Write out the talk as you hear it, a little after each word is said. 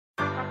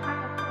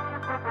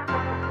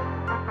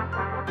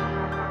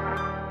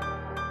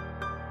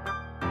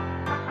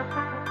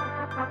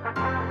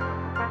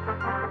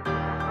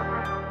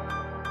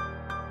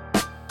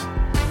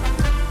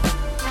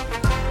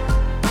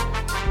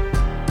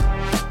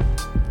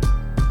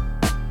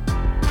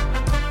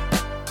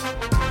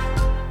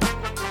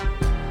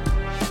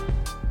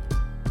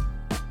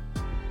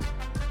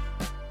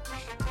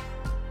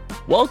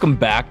Welcome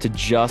back to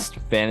Just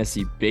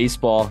Fantasy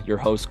Baseball. Your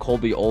host,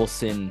 Colby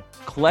Olson.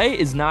 Clay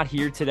is not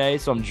here today,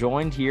 so I'm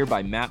joined here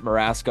by Matt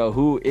Marasco,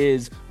 who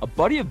is a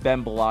buddy of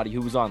Ben Bellotti,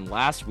 who was on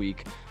last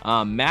week.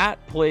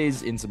 Matt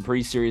plays in some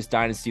pretty serious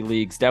dynasty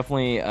leagues,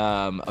 definitely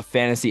a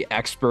fantasy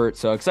expert,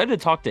 so excited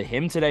to talk to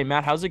him today.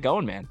 Matt, how's it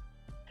going, man?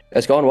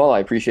 It's going well. I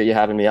appreciate you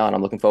having me on.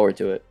 I'm looking forward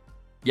to it.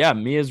 Yeah,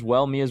 me as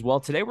well.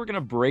 Today we're going to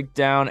break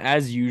down,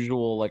 as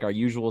usual, like our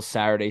usual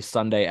Saturday,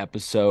 Sunday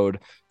episode,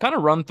 kind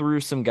of run through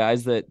some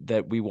guys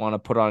that we want to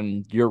put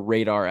on your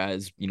radar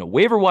as,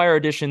 waiver wire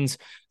additions,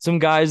 some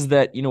guys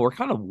that, we're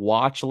kind of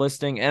watch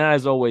listing, and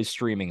as always,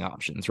 streaming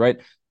options, right?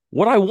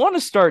 What I want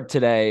to start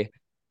today,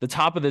 the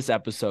top of this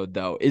episode,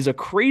 though, is a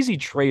crazy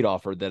trade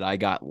offer that I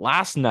got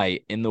last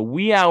night in the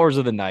wee hours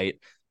of the night.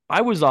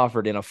 I was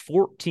offered in a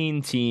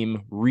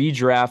 14-team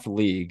redraft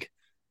league.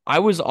 I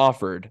was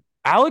offered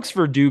Alex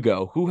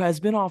Verdugo, who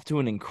has been off to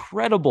an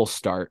incredible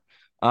start,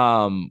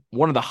 one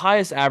of the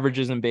highest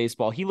averages in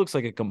baseball. He looks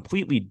like a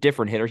completely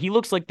different hitter. He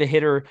looks like the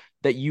hitter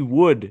that you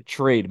would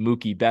trade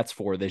Mookie Betts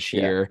for this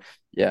year.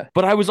 Yeah.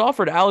 But I was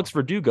offered Alex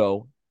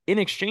Verdugo in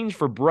exchange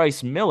for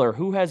Bryce Miller,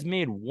 who has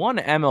made one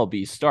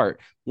MLB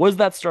start. Was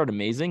that start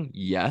amazing?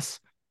 Yes.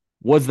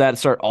 Was that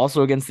start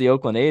also against the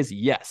Oakland A's?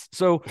 Yes.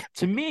 So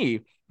to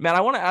me, Matt,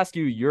 I want to ask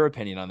you your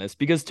opinion on this,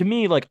 because to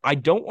me, I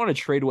don't want to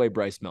trade away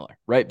Bryce Miller,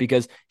 right?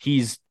 Because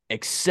he's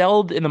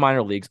excelled in the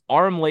minor leagues.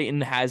 Aram Leighton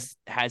has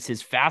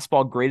his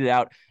fastball graded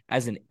out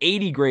as an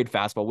 80 grade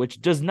fastball, which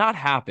does not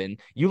happen.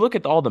 You look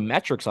at all the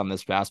metrics on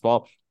this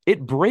fastball,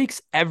 it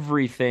breaks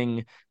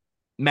everything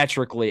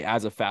metrically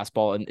as a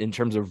fastball in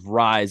terms of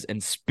rise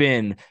and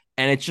spin.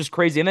 And it's just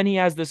crazy. And then he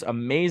has this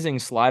amazing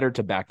slider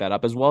to back that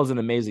up, as well as an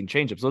amazing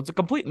changeup. So it's a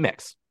complete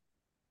mix.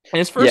 And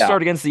his first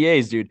start against the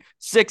A's, dude,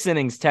 6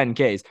 innings, 10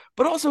 Ks.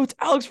 But also it's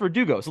Alex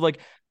Verdugo. So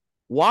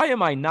why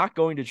am I not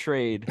going to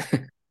trade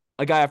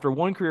a guy after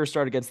one career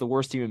start against the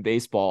worst team in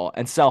baseball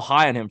and sell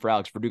high on him for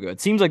Alex Verdugo? It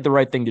seems like the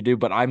right thing to do,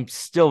 but I'm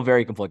still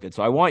very conflicted.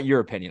 So I want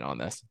your opinion on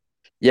this.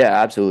 Yeah,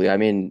 absolutely. I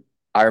mean,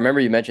 I remember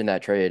you mentioned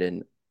that trade,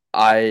 and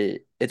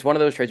it's one of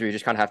those trades where you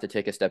just kind of have to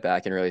take a step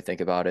back and really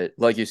think about it.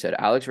 Like you said,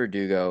 Alex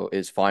Verdugo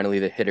is finally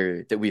the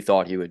hitter that we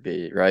thought he would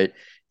be, right?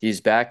 He's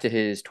back to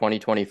his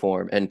 2020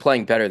 form and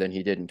playing better than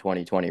he did in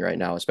 2020 right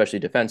now, especially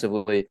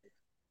defensively.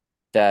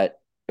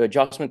 That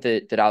adjustment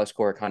that Alex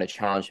Cora kind of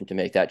challenged him to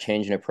make, that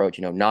change in approach,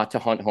 not to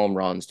hunt home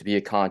runs, to be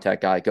a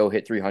contact guy, go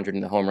hit 300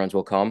 and the home runs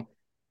will come.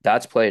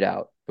 That's played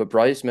out. But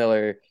Bryce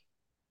Miller,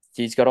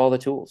 he's got all the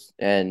tools.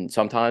 And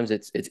sometimes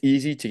it's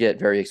easy to get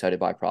very excited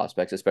by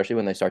prospects, especially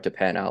when they start to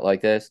pan out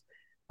like this.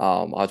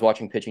 I was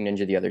watching Pitching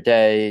Ninja the other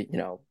day,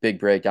 big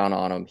breakdown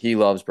on him. He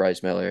loves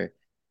Bryce Miller.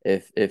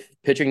 If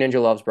Pitching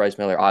Ninja loves Bryce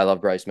Miller, I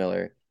love Bryce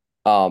Miller.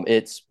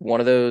 It's one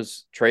of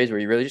those trades where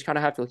you really just kind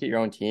of have to look at your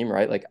own team,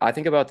 right? I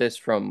think about this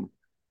from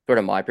sort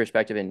of my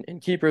perspective in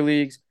keeper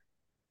leagues.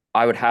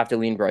 I would have to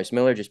lean Bryce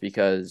Miller just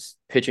because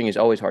pitching is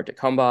always hard to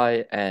come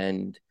by.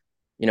 And,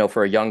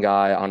 for a young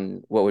guy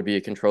on what would be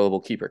a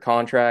controllable keeper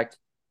contract,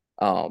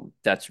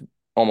 that's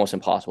almost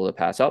impossible to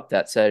pass up.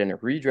 That said, in a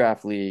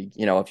redraft league,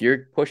 if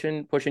you're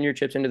pushing your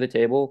chips into the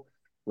table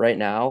right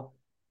now,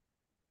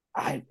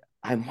 I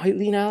might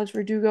lean Alex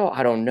Verdugo.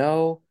 I don't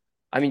know.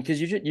 I mean,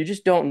 because you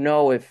just don't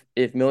know if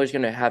Miller's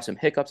going to have some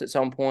hiccups at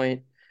some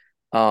point.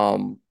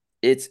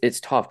 It's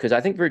tough because I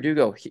think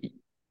Verdugo,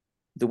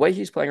 the way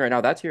he's playing right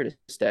now, that's here to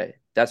stay.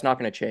 That's not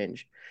going to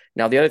change.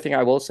 Now, the other thing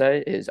I will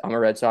say is I'm a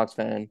Red Sox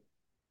fan.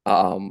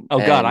 God,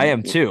 I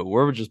am too.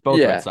 We're just both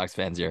Red Sox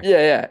fans here.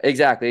 Yeah,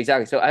 exactly.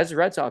 So as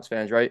Red Sox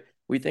fans, right,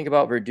 we think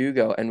about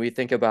Verdugo and we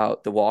think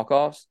about the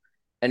walk-offs,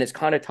 and it's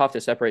kind of tough to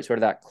separate sort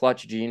of that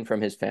clutch gene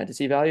from his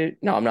fantasy value.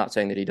 Now, I'm not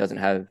saying that he doesn't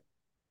have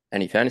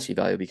any fantasy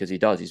value, because he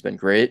does. He's been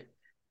great.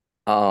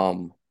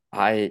 That's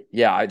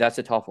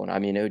a tough one. I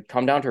mean, it would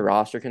come down to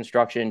roster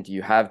construction. Do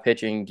you have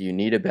pitching? Do you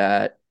need a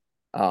bat?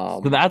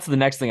 So that's the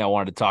next thing I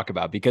wanted to talk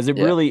about, because it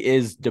really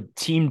is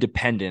team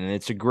dependent. And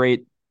it's a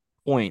great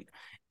point,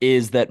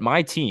 is that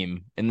my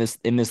team in this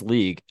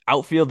league,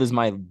 outfield is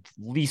my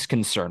least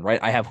concern, right?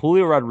 I have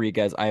Julio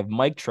Rodriguez, I have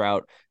Mike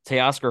Trout,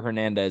 Teoscar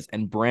Hernandez,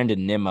 and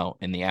Brandon Nimmo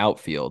in the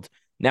outfield.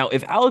 Now,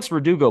 if Alex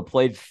Verdugo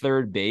played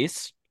third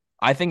base,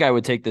 I think I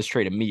would take this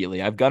trade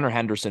immediately. I have Gunnar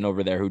Henderson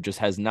over there, who just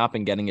has not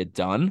been getting it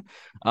done.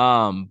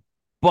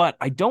 But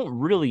I don't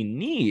really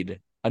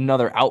need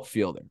another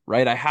outfielder,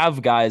 right? I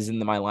have guys in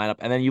my lineup,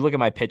 and then you look at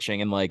my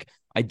pitching, and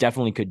I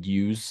definitely could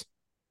use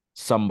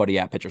somebody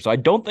at pitcher. So I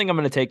don't think I'm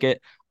going to take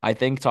it. I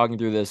think talking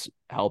through this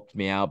helped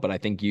me out, but I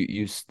think you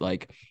just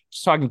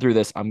talking through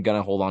this, I'm going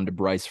to hold on to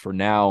Bryce for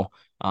now.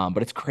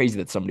 But it's crazy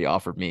that somebody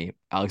offered me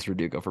Alex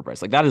Verdugo for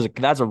Bryce.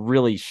 That's a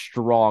really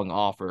strong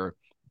offer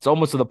It's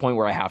almost to the point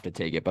where I have to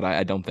take it, but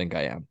I don't think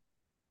I am.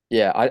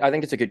 Yeah, I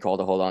think it's a good call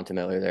to hold on to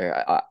Miller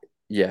there.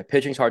 Yeah,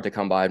 pitching's hard to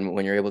come by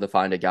when you're able to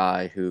find a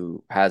guy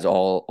who has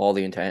all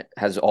the intent,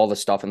 has all the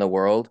stuff in the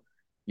world.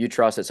 You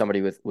trust that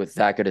somebody with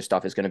that good of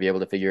stuff is going to be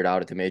able to figure it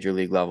out at the major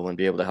league level and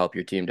be able to help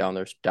your team down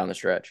the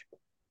stretch.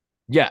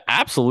 Yeah,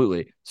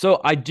 absolutely. So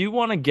I do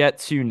want to get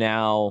to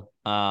now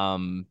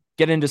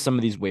get into some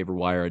of these waiver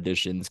wire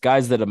additions,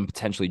 guys that I'm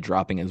potentially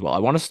dropping as well. I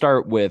want to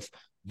start with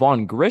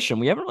Vaughn Grisham.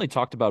 We haven't really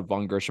talked about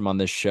Vaughn Grisham on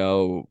this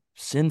show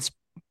since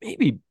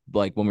maybe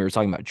like when we were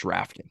talking about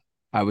drafting.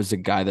 I was a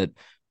guy that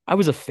I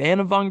was a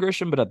fan of Vaughn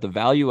Grisham, but at the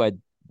value I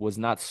was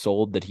not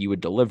sold that he would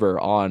deliver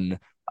on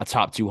a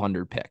top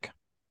 200 pick.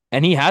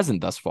 And he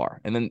hasn't thus far.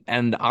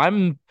 And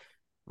I'm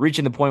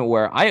reaching the point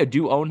where I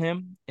do own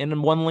him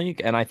in one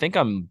league, and I think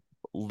I'm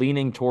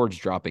leaning towards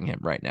dropping him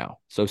right now.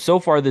 So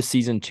far this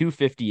season,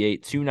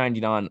 258,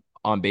 299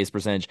 on base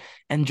percentage,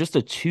 and just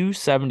a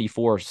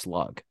 274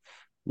 slug.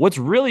 What's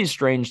really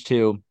strange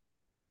too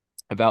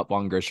about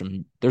Von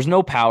Grisham, there's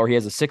no power. He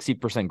has a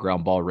 60%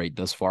 ground ball rate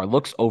thus far.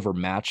 Looks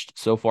overmatched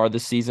so far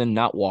this season,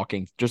 not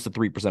walking, just a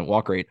 3%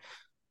 walk rate.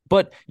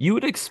 But you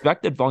would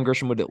expect that Von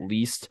Grisham would at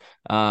least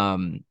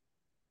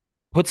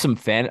put some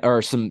fan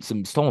or some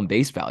stolen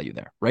base value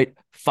there, right?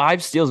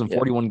 5 steals in Yeah.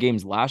 41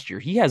 games last year.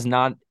 He has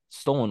not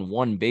stolen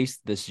one base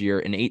this year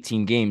in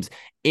 18 games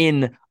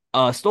in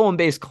a stolen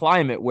base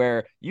climate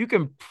where you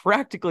can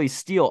practically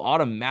steal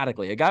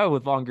automatically. A guy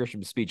with Von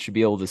Grisham's speed should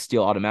be able to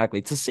steal automatically.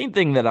 It's the same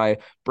thing that I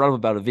brought up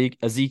about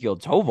Ezekiel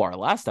Tovar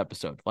last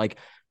episode. Like,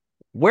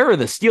 where are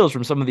the steals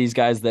from some of these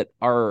guys that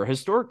are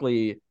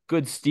historically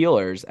good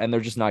stealers and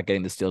they're just not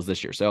getting the steals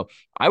this year? So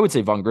I would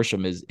say Von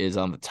Grisham is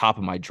on the top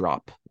of my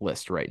drop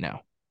list right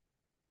now.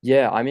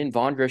 Yeah, I mean,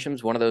 Vaughn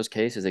Grisham's one of those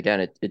cases.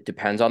 Again, it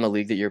depends on the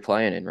league that you're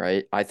playing in,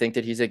 right? I think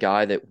that he's a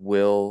guy that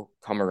will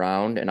come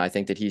around, and I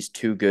think that he's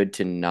too good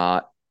to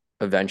not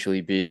eventually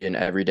be an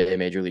everyday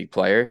major league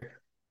player.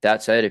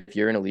 That said, if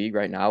you're in a league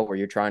right now where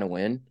you're trying to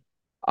win,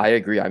 I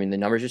agree. I mean, the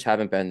numbers just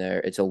haven't been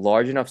there. It's a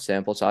large enough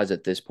sample size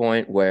at this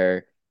point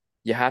where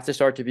you have to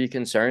start to be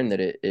concerned that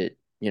it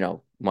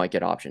might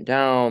get optioned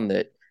down,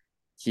 that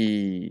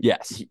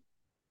Yes. he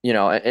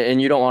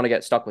and you don't want to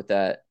get stuck with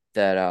that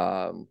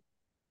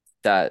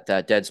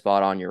dead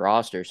spot on your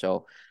roster.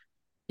 So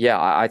yeah,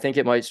 I think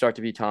it might start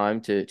to be time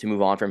to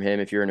move on from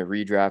him if you're in a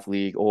redraft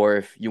league, or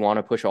if you want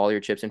to push all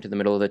your chips into the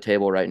middle of the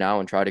table right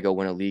now and try to go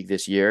win a league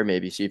this year,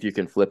 maybe see if you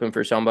can flip him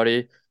for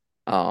somebody.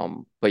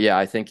 But yeah,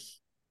 I think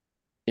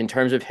in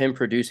terms of him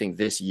producing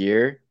this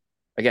year,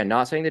 again,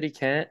 not saying that he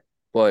can't,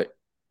 but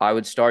I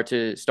would start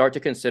to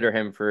consider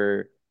him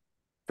for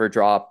a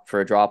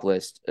drop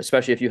list,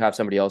 especially if you have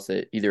somebody else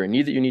that either a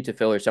need that you need to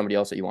fill or somebody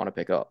else that you want to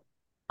pick up.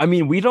 I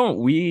mean, we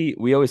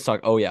always talk,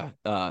 oh yeah,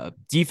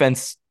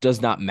 defense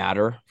does not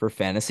matter for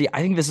fantasy.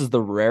 I think this is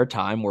the rare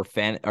time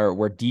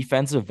where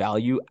defensive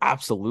value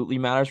absolutely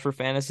matters for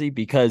fantasy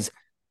because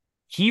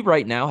he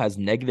right now has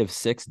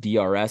 -6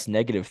 DRS,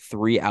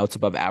 -3 outs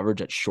above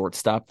average at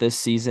shortstop this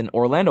season.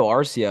 Orlando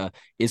Arcia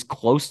is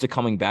close to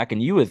coming back,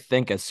 and you would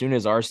think as soon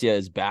as Arcia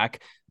is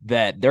back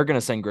that they're going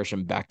to send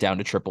Grisham back down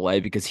to AAA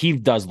because he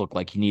does look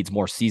like he needs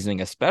more seasoning,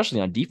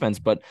 especially on defense.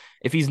 But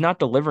if he's not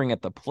delivering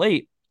at the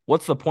plate,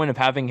 what's the point of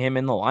having him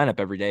in the lineup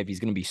every day if he's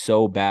going to be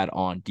so bad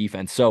on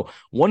defense? So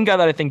one guy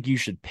that I think you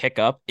should pick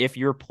up if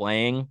you're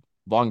playing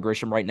Vaughn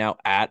Grisham right now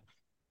at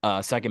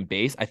second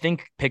base, I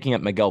think picking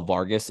up Miguel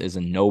Vargas is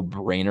a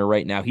no-brainer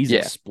right now. He's Yeah.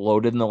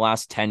 exploded in the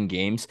last 10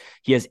 games.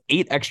 He has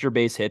 8 extra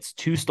base hits,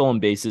 2 stolen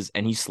bases,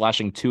 and he's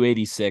slashing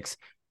 286,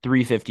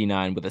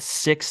 359 with a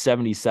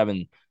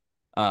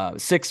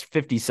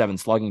 657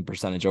 slugging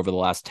percentage over the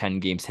last 10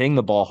 games, hitting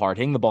the ball hard,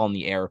 hitting the ball in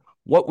the air.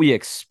 What we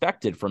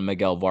expected from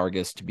Miguel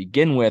Vargas to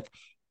begin with.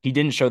 He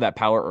didn't show that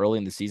power early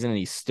in the season, and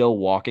he's still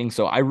walking.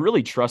 So I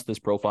really trust this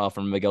profile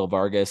from Miguel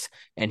Vargas,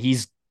 and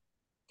he's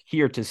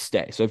here to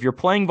stay. So if you're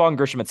playing Vaughn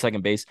Grisham at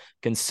second base,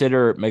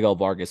 consider Miguel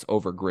Vargas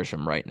over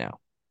Grisham right now.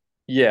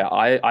 Yeah,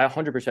 I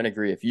 100%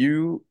 agree.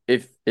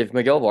 If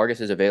Miguel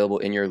Vargas is available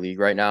in your league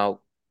right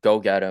now, go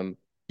get him.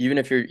 Even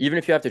if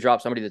you have to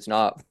drop somebody that's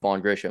not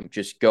Vaughn Grisham,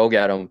 just go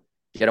get him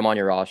on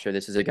your roster.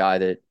 This is a guy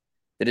that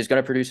is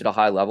going to produce at a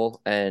high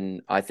level.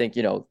 And I think,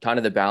 kind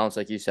of the balance,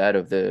 like you said,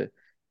 of the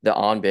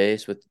on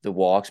base with the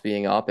walks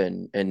being up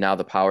and now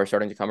the power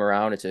starting to come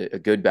around. It's a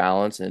good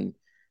balance. And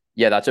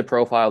yeah, that's a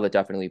profile that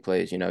definitely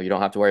plays. You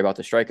don't have to worry about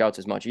the strikeouts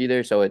as much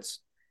either. So it's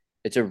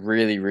a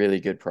really, really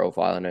good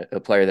profile and a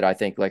player that I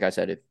think, like I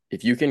said,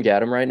 if you can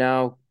get him right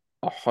now,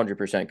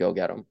 100% go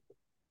get him.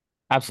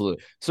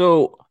 Absolutely.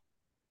 So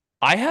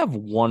I have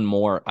one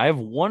more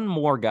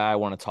guy I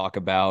want to talk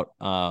about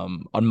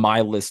on my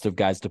list of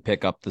guys to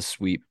pick up the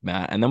sweep,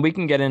 Matt. And then we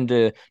can get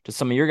into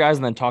some of your guys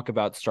and then talk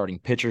about starting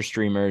pitcher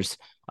streamers.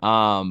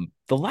 The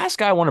last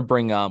guy I want to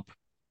bring up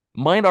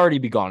might already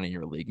be gone in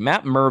your league.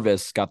 Matt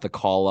Mervis got the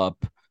call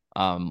up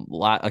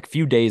a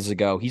few days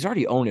ago. He's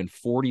already owned in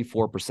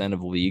 44%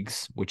 of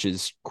leagues, which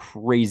is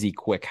crazy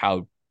quick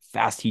how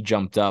fast he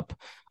jumped up.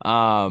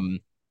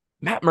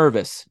 Matt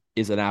Mervis,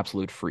 is an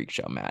absolute freak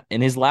show, Matt.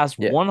 In his last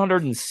Yeah.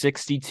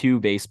 162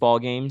 baseball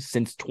games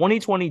since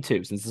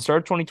 2022, since the start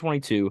of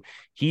 2022,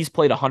 he's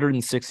played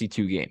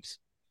 162 games.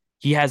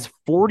 He has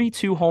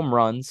 42 home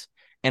runs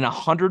and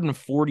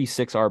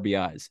 146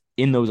 RBIs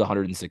in those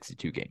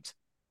 162 games.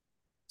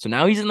 So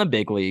now he's in the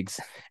big leagues,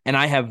 and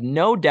I have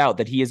no doubt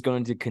that he is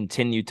going to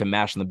continue to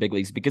mash in the big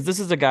leagues because this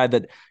is a guy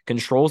that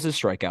controls his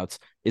strikeouts,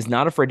 is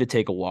not afraid to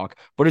take a walk,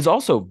 but is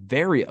also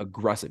very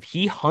aggressive.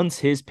 He hunts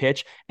his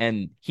pitch,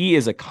 and he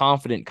is a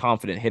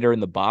confident hitter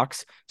in the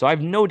box. So I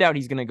have no doubt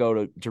he's going to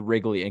go to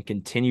Wrigley and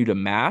continue to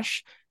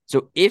mash.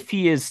 So if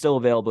he is still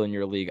available in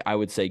your league, I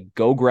would say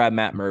go grab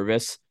Matt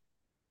Mervis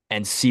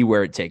and see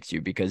where it takes you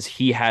because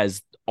he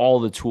has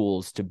all the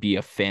tools to be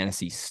a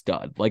fantasy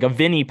stud, like a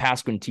Vinny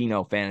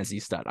Pasquantino fantasy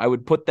stud. I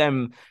would put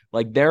them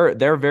like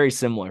they're very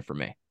similar for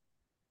me.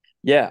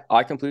 Yeah,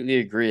 I completely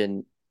agree.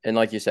 And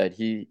like you said,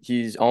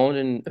 he's owned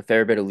in a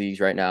fair bit of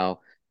leagues right now.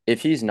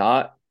 If he's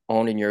not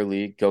owned in your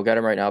league, go get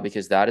him right now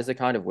because that is the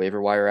kind of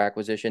waiver wire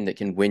acquisition that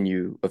can win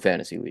you a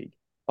fantasy league.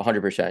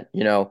 100%.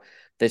 You know,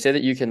 they say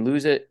that you can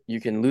lose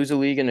a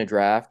league in a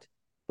draft,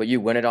 but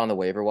you win it on the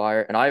waiver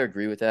wire. And I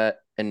agree with that.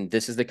 And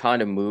this is the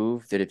kind of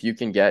move that if you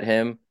can get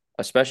him,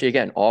 especially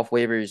again, off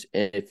waivers,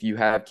 if you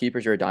have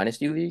keepers or a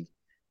dynasty league,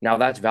 now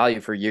that's value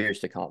for years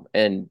to come.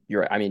 And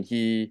you're right. I mean,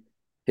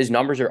 his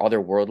numbers are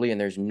otherworldly, and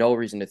there's no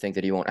reason to think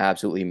that he won't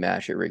absolutely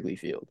mash at Wrigley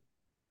Field.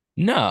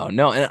 No,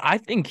 and I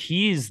think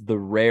he's the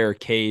rare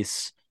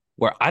case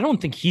where I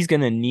don't think he's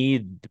going to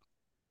need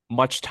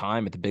much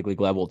time at the big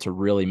league level to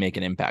really make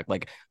an impact.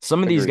 Like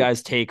some of these Agreed.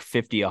 guys take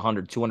 50,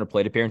 100, 200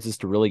 plate appearances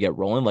to really get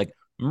rolling. Like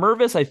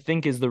Mervis, I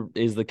think is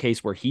the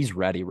case where he's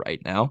ready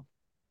right now.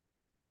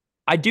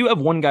 I do have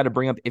one guy to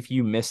bring up if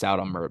you miss out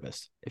on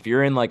Mervis. If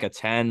you're in like a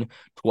 10,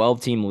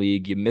 12 team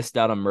league, you missed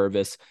out on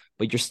Mervis,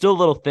 but you're still a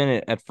little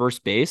thin at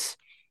first base.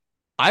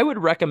 I would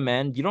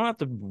recommend you don't have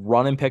to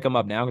run and pick him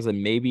up now because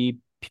then maybe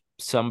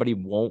somebody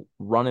won't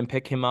run and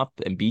pick him up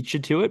and beat you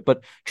to it.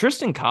 But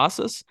Tristan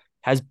Casas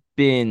has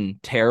been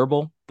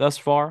terrible thus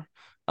far.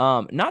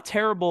 Not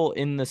terrible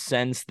in the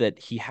sense that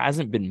he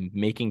hasn't been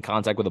making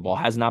contact with the ball,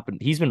 has not been,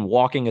 he's been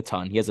walking a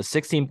ton. He has a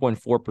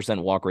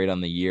 16.4% walk rate on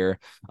the year.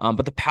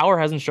 But the power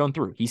hasn't shown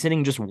through. He's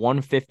hitting just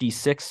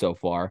 156 so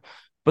far.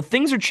 But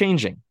things are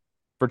changing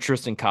for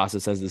Tristan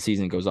Casas as the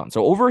season goes on.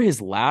 So over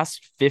his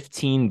last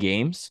 15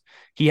 games,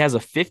 he has a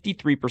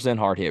 53%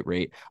 hard hit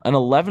rate, an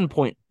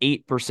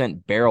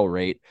 11.8% barrel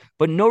rate,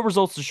 but no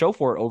results to show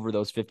for it over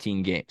those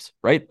 15 games,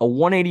 right? A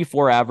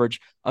 184 average,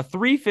 a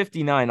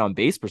 359 on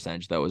base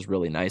percentage, that was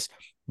really nice,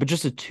 but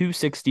just a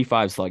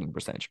 265 slugging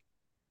percentage.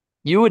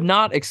 You would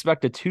not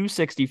expect a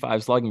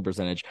 265 slugging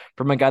percentage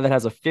from a guy that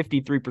has a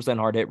 53%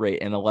 hard hit rate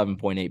and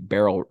 11.8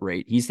 barrel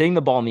rate. He's hitting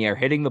the ball in the air,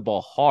 hitting the ball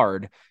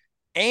hard.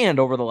 And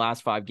over the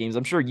last 5 games,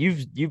 I'm sure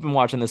you've been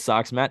watching the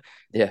Sox, Matt.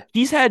 Yeah.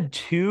 He's had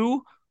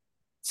two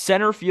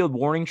center field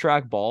warning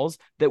track balls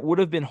that would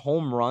have been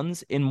home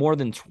runs in more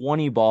than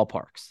 20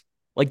 ballparks.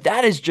 Like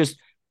that is just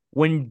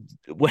when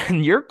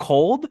you're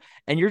cold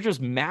and you're just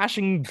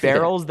mashing Yeah.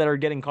 barrels that are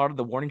getting caught at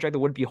the warning track that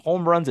would be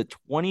home runs at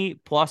 20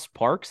 plus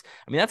parks.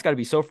 I mean, that's got to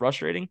be so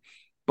frustrating,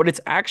 but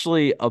it's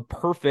actually a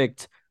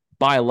perfect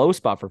buy low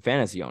spot for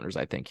fantasy owners,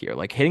 I think here.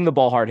 Like hitting the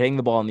ball hard, hitting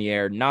the ball in the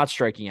air, not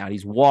striking out.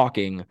 He's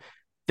walking.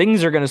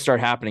 Things are going to start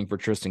happening for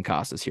Tristan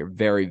Casas here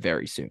very,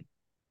 very soon.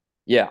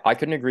 Yeah, I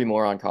couldn't agree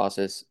more on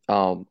Casas.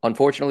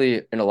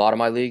 Unfortunately, in a lot of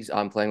my leagues,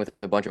 I'm playing with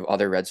a bunch of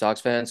other Red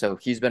Sox fans, so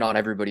he's been on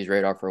everybody's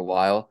radar for a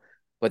while.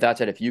 But that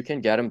said, if you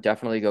can get him,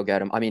 definitely go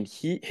get him. I mean,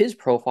 his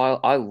profile,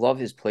 I love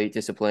his plate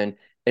discipline,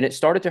 and it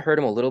started to hurt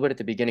him a little bit at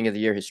the beginning of the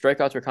year. His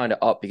strikeouts were kind of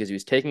up because he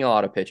was taking a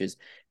lot of pitches.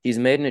 He's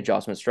made an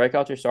adjustment.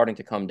 Strikeouts are starting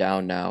to come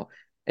down now,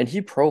 and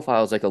he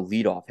profiles like a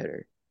leadoff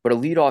hitter, but a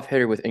leadoff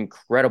hitter with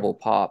incredible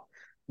pop.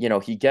 You know,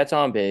 he gets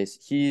on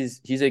base.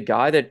 He's a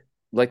guy that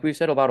like we've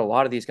said about a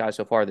lot of these guys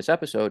so far this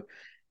episode,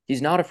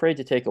 he's not afraid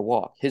to take a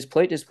walk. His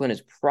plate discipline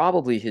is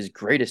probably his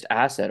greatest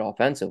asset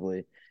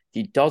offensively.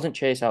 He doesn't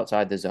chase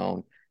outside the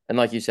zone. And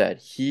like you said,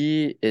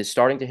 he is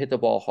starting to hit the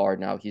ball hard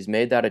now. He's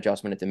made that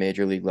adjustment at the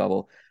major league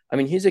level. I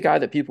mean, he's a guy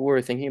that people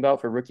were thinking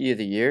about for rookie of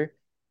the year.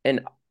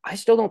 And I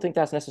still don't think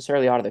that's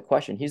necessarily out of the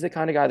question. He's the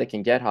kind of guy that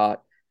can get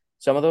hot.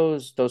 Some of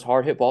those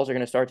hard hit balls are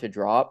going to start to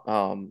drop.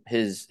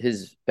 His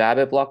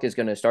BABIP luck is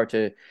going to start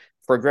to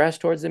progress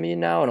towards the mean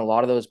now, and a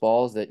lot of those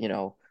balls that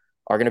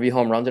are going to be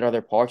home runs at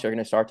other parks are going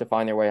to start to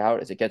find their way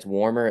out as it gets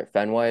warmer at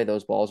Fenway.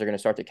 Those balls are going to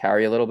start to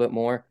carry a little bit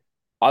more.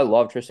 I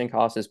love Tristan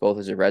Casas both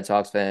as a Red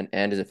Sox fan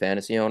and as a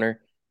fantasy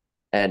owner,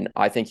 and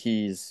I think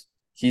he's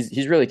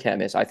really can't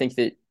miss. I think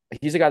that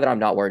he's a guy that I'm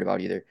not worried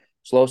about either.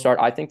 Slow start.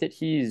 I think that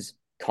he's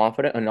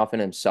confident enough in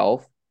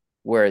himself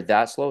where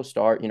that slow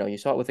start, you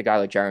saw it with a guy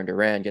like Jaron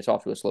Duran, gets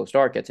off to a slow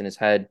start, gets in his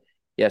head,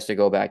 he has to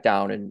go back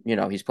down,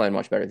 and he's playing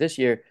much better this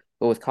year.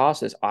 But with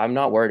Casas, I'm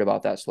not worried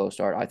about that slow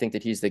start. I think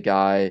that he's the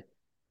guy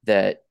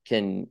that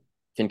can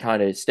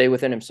kind of stay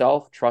within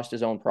himself, trust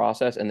his own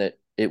process, and that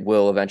it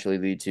will eventually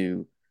lead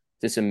to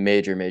some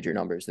major, major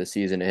numbers this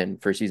season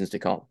and for seasons to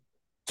come.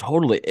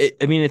 Totally.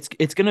 I mean,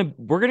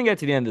 we're gonna get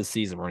to the end of the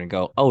season. We're gonna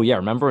go, oh yeah,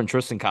 remember when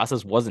Tristan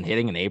Casas wasn't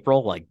hitting in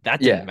April? Like that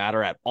didn't Yeah,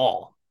 matter at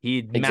all.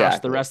 He mashed the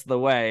exactly. rest of the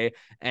way,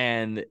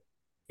 and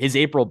his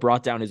April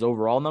brought down his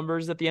overall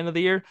numbers at the end of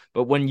the year.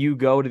 But when you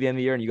go to the end of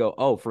the year and you go,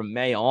 oh, from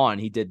May on,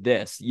 he did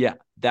this. Yeah,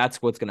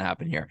 that's what's gonna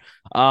happen here.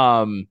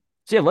 So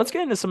yeah, let's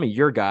get into some of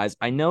your guys.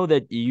 I know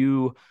that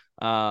you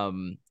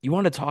want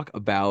to talk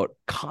about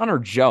Connor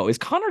Joe. Is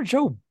Connor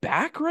Joe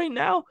back right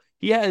now?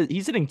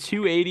 He's hitting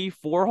 280,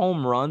 4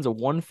 home runs, a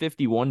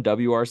 151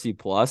 WRC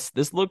plus.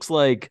 This looks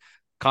like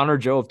Connor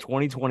Joe of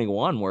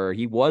 2021, where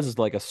he was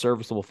like a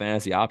serviceable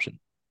fantasy option.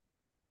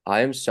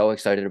 I am so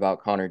excited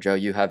about Connor Joe.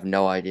 You have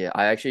no idea.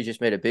 I actually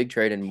just made a big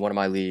trade in one of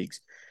my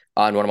leagues,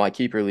 on one of my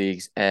keeper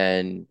leagues,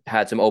 and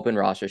had some open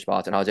roster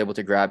spots, and I was able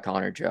to grab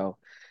Connor Joe.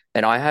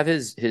 And I have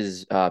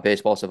his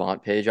baseball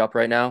savant page up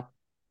right now.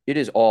 It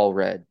is all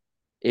red.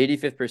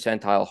 85th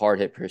percentile hard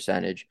hit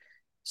percentage,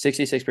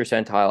 66th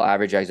percentile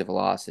average exit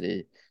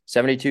velocity,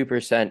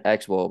 72%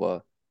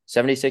 xwOBA,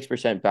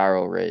 76%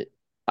 barrel rate.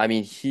 I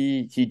mean,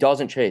 he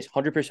doesn't chase,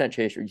 100%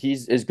 chase.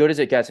 He's as good as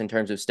it gets in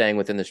terms of staying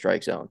within the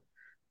strike zone.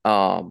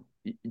 Um,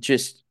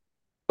 just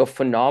a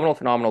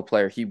phenomenal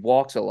player. He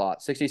walks a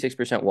lot,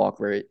 66% walk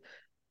rate.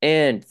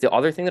 And the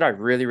other thing that I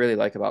really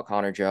like about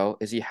Connor Joe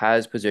is he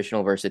has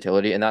positional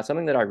versatility, and that's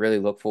something that I really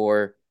look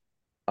for.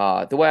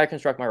 The way I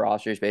construct my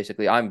roster is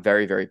basically I'm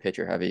very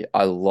pitcher heavy.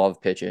 I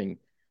love pitching.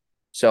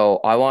 So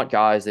I want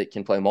guys that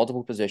can play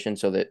multiple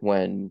positions so that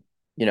when,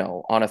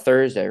 on a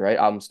Thursday, right,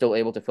 I'm still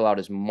able to fill out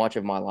as much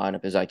of my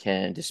lineup as I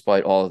can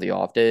despite all of the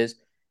off days.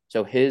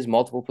 So his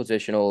multiple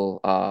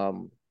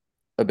positional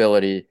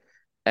ability.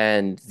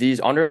 And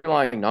these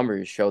underlying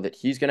numbers show that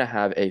he's going to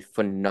have a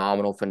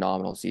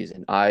phenomenal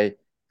season. I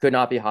could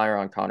not be higher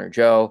on Connor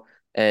Joe.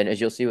 And as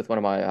you'll see with one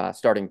of my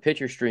starting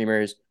pitcher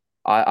streamers,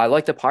 I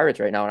like the Pirates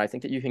right now. And I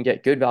think that you can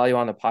get good value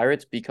on the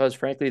Pirates because,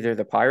 frankly, they're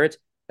the Pirates.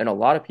 And a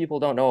lot of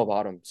people don't know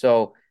about them.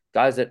 So,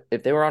 guys that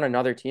if they were on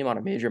another team, on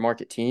a major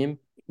market team,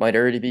 might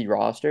already be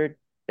rostered.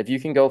 If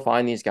you can go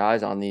find these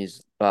guys on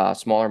these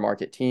smaller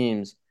market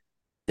teams,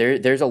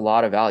 there's a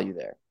lot of value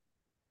there.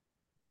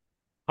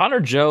 Connor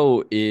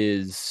Joe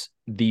is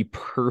the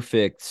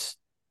perfect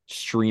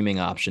streaming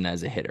option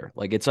as a hitter.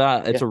 Like it's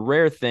Yeah. a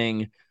rare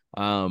thing.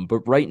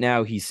 But right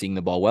now he's seeing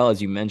the ball well.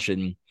 As you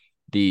mentioned,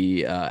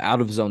 the out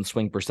of zone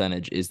swing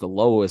percentage is the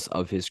lowest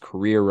of his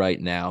career right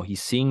now.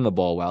 He's seeing the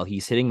ball well.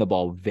 He's hitting the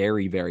ball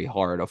very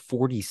hard. A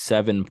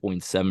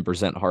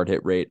 47.7% hard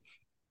hit rate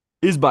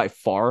is by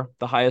far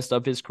the highest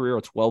of his career,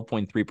 a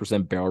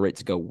 12.3% barrel rate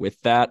to go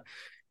with that.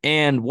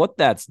 And what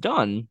that's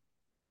done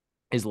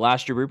is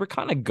last year we were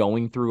kind of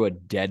going through a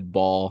dead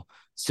ball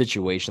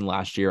situation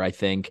last year, I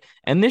think.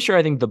 And this year,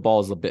 I think the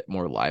ball is a bit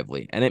more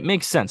lively. And it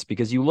makes sense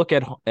because you look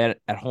at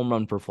home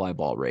run per fly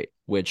ball rate,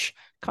 which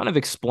kind of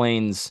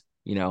explains,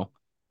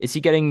 is he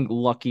getting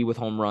lucky with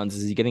home runs?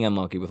 Is he getting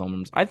unlucky with home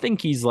runs? I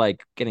think he's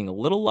like getting a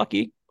little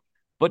lucky,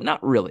 but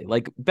not really.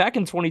 Like back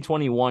in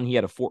 2021, he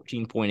had a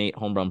 14.8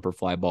 home run per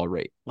fly ball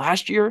rate.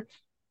 Last year,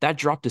 that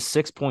dropped to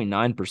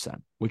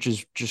 6.9%, which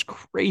is just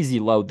crazy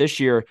low.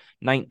 This year,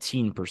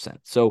 19%.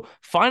 So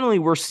finally,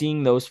 we're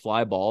seeing those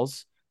fly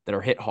balls that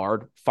are hit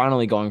hard,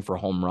 finally going for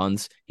home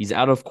runs. He's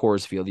out of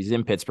Coors Field. He's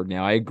in Pittsburgh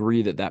now. I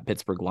agree that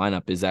Pittsburgh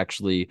lineup is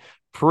actually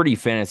pretty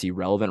fantasy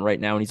relevant right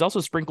now. And he's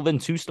also sprinkled in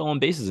 2 stolen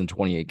bases in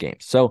 28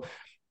 games. So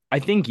I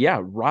think, yeah,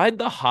 ride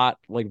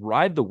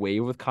the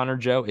wave with Connor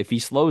Joe. If he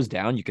slows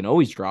down, you can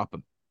always drop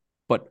him,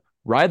 but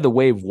ride the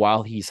wave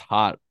while he's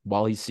hot,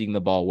 while he's seeing the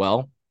ball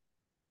well.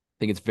 I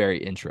think it's very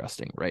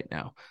interesting right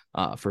now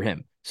for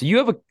him. So you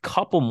have a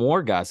couple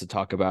more guys to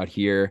talk about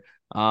here.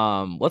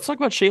 Let's talk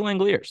about Shea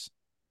Langeliers,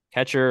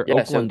 catcher, Yeah.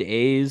 Oakland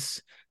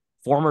A's,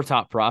 former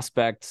top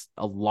prospect,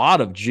 a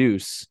lot of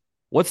juice.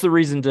 What's the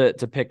reason to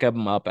pick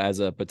him up as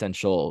a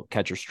potential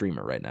catcher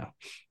streamer right now?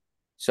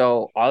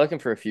 So I like him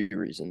for a few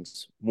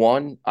reasons.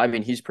 One, I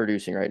mean, he's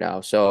producing right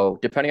now. So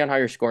depending on how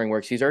your scoring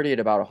works, he's already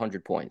at about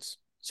 100 points.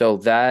 So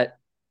that's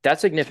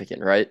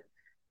significant, right?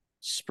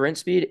 Sprint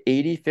speed,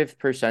 85th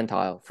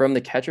percentile from the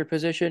catcher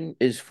position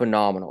is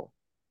phenomenal.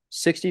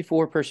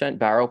 64%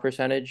 barrel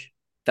percentage,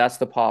 that's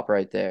the pop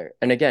right there.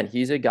 And again,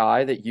 he's a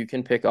guy that you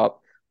can pick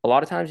up. A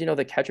lot of times,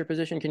 the catcher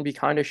position can be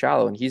kind of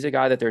shallow, and he's a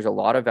guy that there's a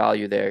lot of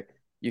value there.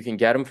 You can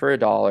get him for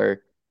 $1.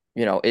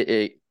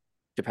 It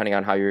depending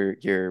on how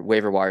your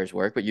waiver wires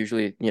work, but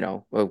usually,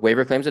 a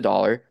waiver claims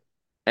 $1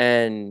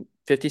 and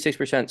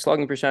 56%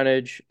 slugging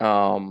percentage.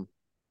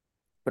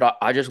 But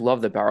I just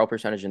love the barrel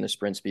percentage and the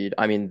sprint speed.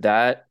 I mean,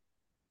 that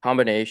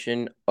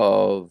combination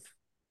of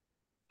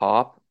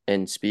pop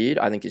and speed,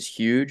 I think is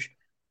huge.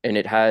 And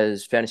it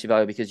has fantasy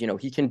value because,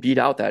 he can beat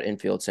out that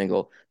infield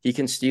single. He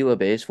can steal a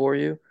base for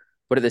you,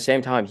 but at the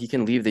same time, he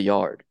can leave the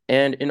yard.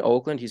 And in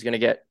Oakland, he's going to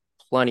get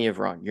plenty of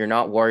run. You're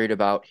not worried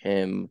about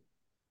him,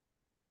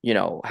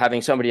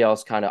 having somebody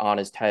else kind of on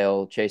his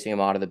tail, chasing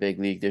him out of the big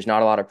league. There's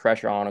not a lot of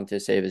pressure on him to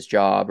save his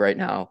job right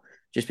now,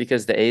 just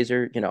because the A's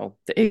are,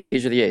 the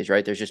A's are the A's,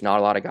 right? There's just not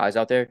a lot of guys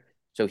out there.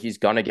 So he's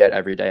going to get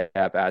everyday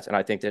at bats. And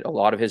I think that a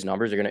lot of his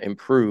numbers are going to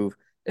improve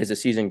as the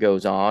season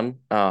goes on.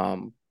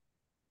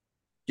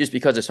 just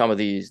because of some of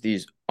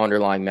these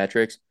underlying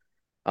metrics.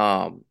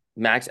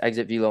 Max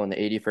exit velo in the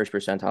 81st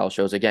percentile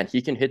shows again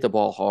he can hit the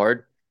ball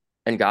hard,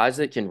 and guys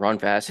that can run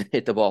fast and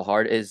hit the ball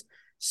hard, is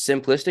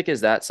simplistic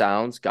as that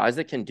sounds, guys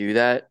that can do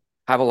that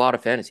have a lot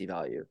of fantasy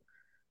value.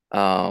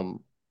 Um,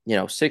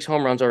 6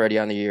 home runs already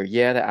on the year.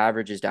 Yeah, the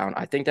average is down.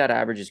 I think that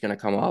average is going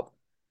to come up,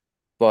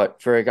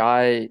 but for a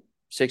guy,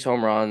 6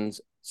 home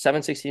runs,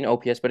 716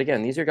 OPS. But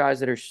again, these are guys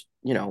that are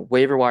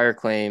waiver wire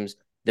claims.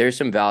 There's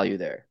some value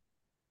there.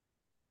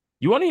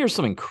 You want to hear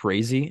something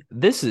crazy?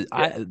 This is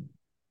Yeah, I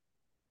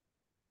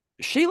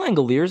Shea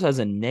Langoliers has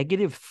a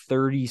negative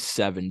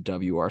 37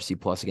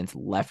 WRC plus against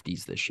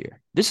lefties this year.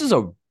 This is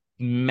a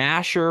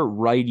masher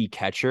righty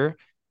catcher,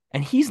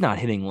 and he's not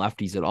hitting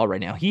lefties at all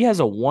right now. He has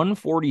a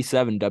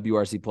 147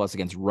 WRC plus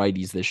against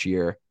righties this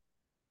year,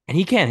 and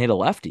he can't hit a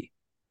lefty.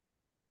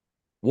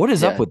 What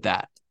is up yeah. with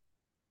that?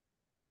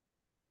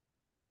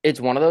 It's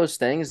one of those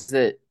things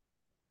that,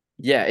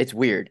 yeah, it's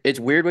weird. It's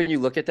weird when you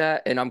look at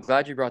that, and I'm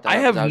glad you brought that up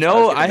because I was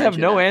going to I have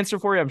mention no that. answer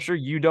for you. I'm sure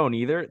you don't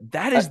either.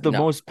 That is the No,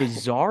 most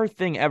bizarre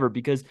thing ever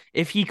because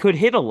if he could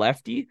hit a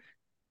lefty,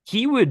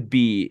 he would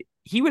be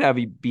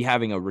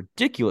having a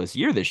ridiculous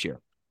year this year.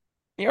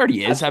 He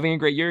already is that's having a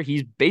great year.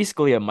 He's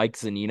basically a Mike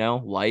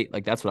Zunino light.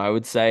 Like that's what I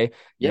would say.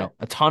 yeah.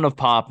 A ton of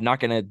pop, not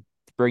gonna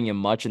bring you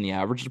much in the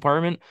average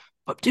department.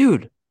 But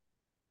dude,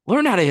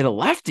 learn how to hit a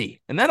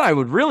lefty. And then I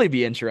would really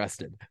be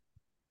interested.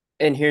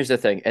 And here's the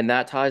thing, and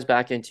that ties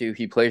back into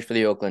he plays for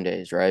the Oakland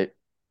A's, right?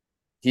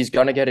 He's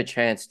gonna get a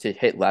chance to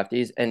hit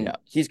lefties, and Yeah.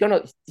 he's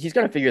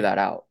gonna figure that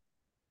out.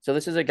 So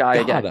this is a guy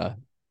again. Gotta.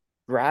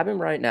 Grab him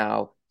right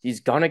now. He's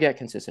gonna get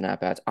consistent at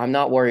bats. I'm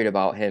not worried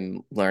about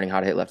him learning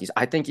how to hit lefties.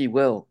 I think he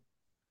will.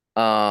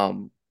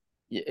 Um,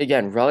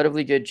 Again,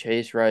 relatively good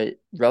chase rate,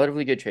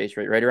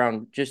 right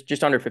around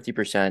just under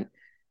 50%.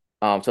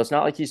 So it's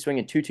not like he's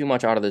swinging too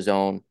much out of the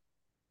zone.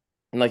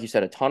 And like you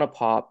said, a ton of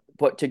pop.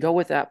 But to go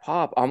with that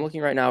pop, I'm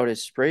looking right now at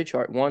his spray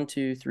chart. One,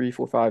 two, three,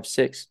 four, five,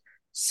 six,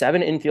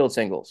 7 infield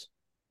singles.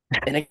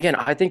 And again,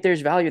 I think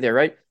there's value there,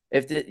 right?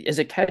 As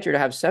a catcher to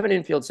have 7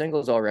 infield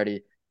singles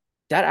already,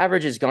 that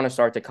average is going to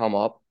start to come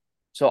up.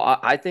 So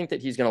I think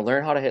that he's going to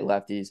learn how to hit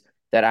lefties.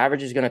 That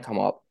average is going to come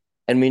up,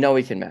 and we know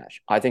he can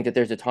mash. I think that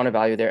there's a ton of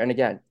value there. And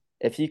again,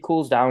 if he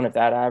cools down, if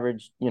that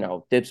average,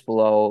 dips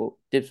below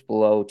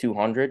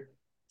 200,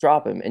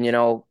 drop him. And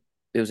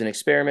it was an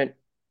experiment.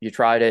 You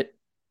tried it,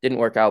 didn't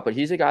work out. But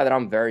he's a guy that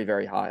I'm very,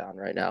 very high on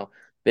right now,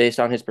 based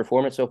on his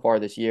performance so far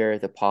this year,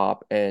 the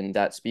pop and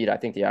that speed. I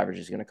think the average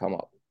is going to come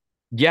up.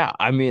 Yeah,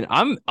 I mean,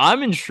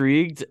 I'm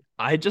intrigued.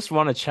 I just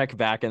want to check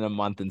back in a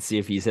month and see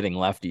if he's hitting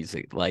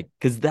lefties, like,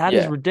 because that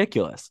is Yeah,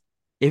 ridiculous.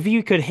 If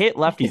he could hit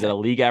lefties at yeah, a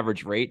league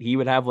average rate, he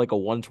would have like a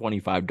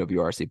 125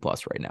 WRC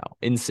plus right now.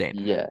 Insane.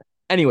 yeah,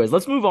 Anyways,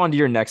 let's move on to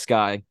your next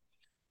guy.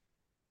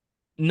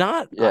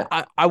 Not,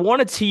 yeah. I want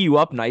to tee you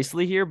up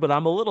nicely here, but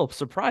I'm a little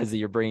surprised that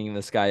you're bringing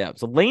this guy up.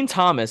 So Lane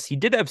Thomas, he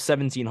did have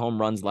 17 home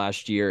runs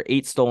last year,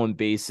 8 stolen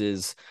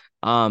bases.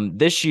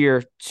 This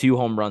year, 2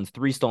 home runs,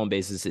 3 stolen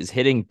bases, is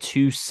hitting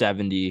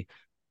 270,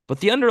 but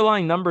the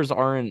underlying numbers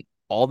aren't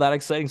all that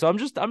exciting. So I'm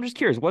just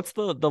curious, what's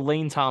the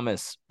Lane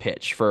Thomas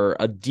pitch for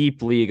a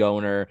deep league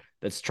owner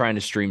that's trying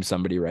to stream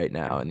somebody right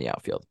now in the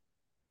outfield?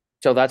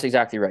 So that's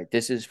exactly right.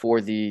 This is for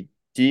the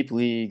deep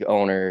league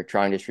owner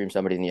trying to stream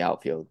somebody in the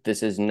outfield.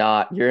 This is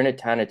not, you're in a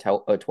 10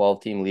 to a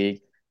 12 team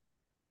league.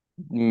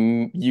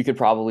 You could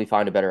probably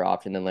find a better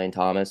option than Lane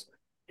Thomas.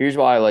 Here's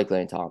why I like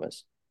Lane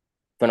Thomas.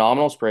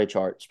 Phenomenal spray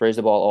chart, sprays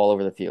the ball all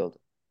over the field.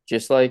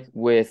 Just like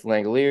with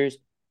Langoliers,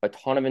 a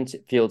ton of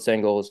infield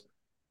singles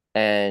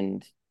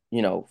and,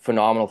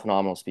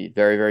 phenomenal speed.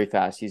 Very, very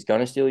fast. He's going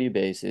to steal you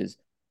bases.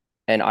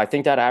 And I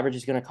think that average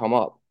is going to come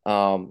up.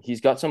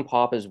 He's got some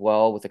pop as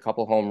well with a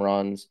couple home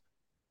runs.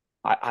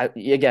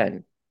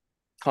 Again,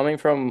 coming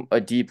from a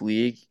deep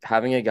league,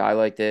 having a guy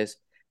like this,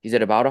 he's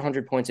at about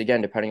 100 points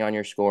again, depending on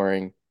your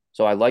scoring.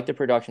 So I like the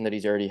production that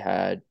he's already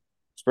had.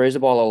 Sprays the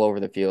ball all over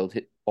the field.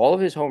 All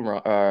of his home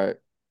run,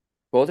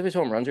 both of his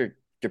home runs are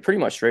they're pretty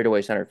much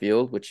straightaway center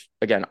field, which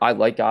again I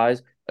like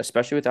guys,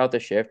 especially without the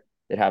shift,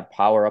 that have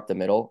power up the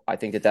middle. I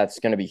think that that's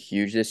going to be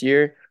huge this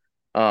year.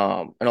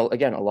 And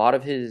again, a lot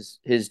of his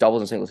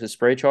doubles and singles, his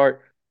spray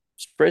chart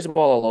sprays the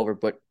ball all over,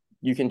 but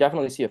you can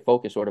definitely see a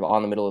focus sort of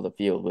on the middle of the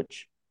field,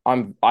 which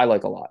I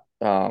like a lot.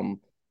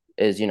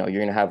 Is you're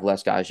gonna have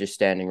less guys just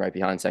standing right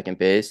behind second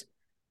base.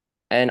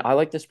 And I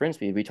like the sprint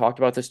speed. We talked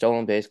about the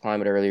stolen base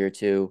climate earlier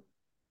too.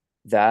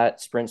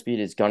 That sprint speed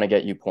is gonna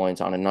get you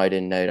points on a night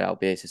in, night out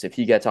basis. If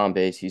he gets on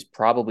base, he's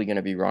probably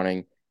gonna be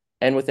running.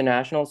 And with the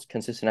Nationals,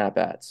 consistent at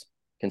bats.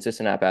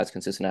 Consistent at bats,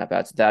 consistent at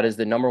bats. That is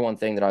the number one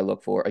thing that I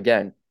look for.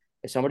 Again,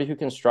 as somebody who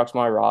constructs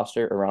my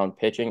roster around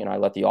pitching and I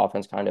let the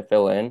offense kind of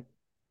fill in,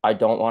 I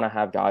don't want to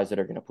have guys that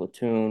are going to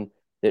platoon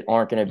that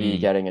aren't going to be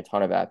Mm. getting a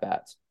ton of at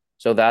bats.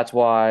 So that's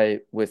why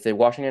with the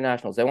Washington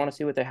Nationals, they want to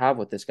see what they have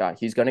with this guy.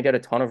 He's going to get a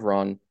ton of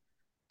run.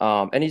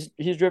 And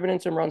he's driven in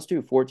some runs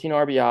too, 14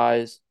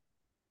 RBIs.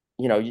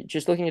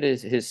 Just looking at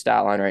his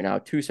stat line right now,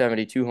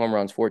 270, 2 home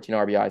runs, 14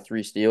 RBI,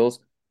 3 steals.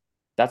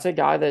 that's a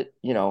guy that,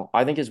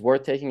 I think is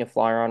worth taking a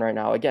flyer on right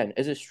now. Again,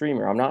 as a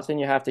streamer, I'm not saying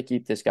you have to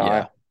keep this guy.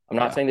 Yeah. I'm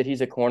not Yeah. saying that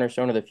he's a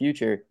cornerstone of the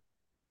future,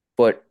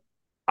 but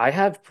I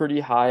have pretty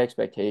high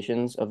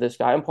expectations of this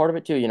guy. And part of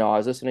it too, I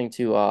was listening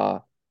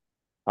to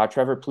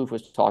Trevor Plouffe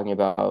was talking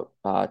about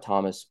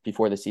Thomas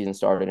before the season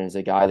started, and is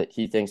a guy that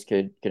he thinks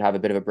could have a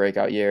bit of a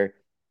breakout year.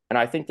 And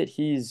I think that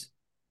he's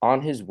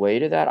on his way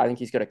to that. I think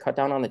he's going to cut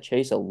down on the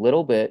chase a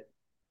little bit,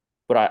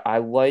 but I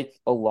like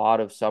a lot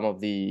of some of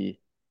the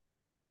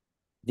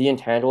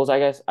intangibles, I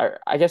guess.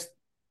 I guess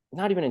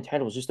not even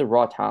intangibles, just the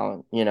raw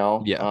talent,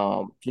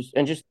 Yeah.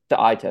 just the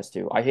eye test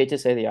too. I hate to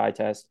say the eye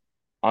test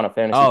on a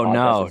fantasy Oh podcast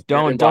no, that's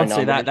driven by don't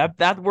say that. numbers.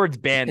 That word's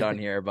banned on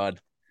here, bud.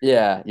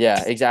 Yeah,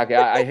 yeah, exactly.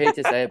 I hate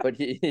to say it, but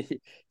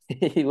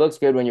he looks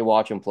good when you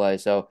watch him play.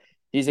 So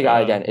he's a guy,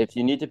 Uh, again, if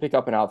you need to pick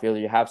up an outfielder,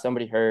 you have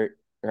somebody hurt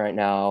right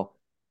now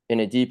in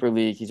a deeper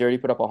league. He's already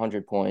put up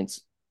 100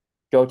 points.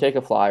 Go take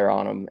a flyer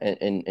on him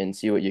and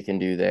see what you can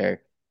do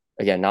there.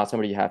 Again, not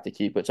somebody you have to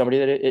keep, but somebody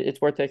that it's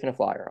worth taking a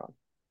flyer on.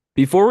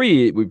 before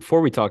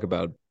we talk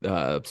about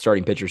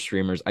starting pitcher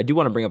streamers, I do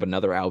want to bring up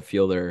another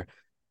outfielder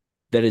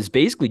that is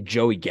basically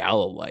Joey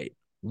Gallo light.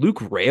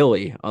 Luke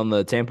Raley on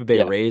the Tampa Bay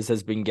Yeah. Rays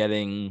has been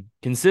getting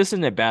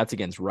consistent at bats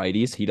against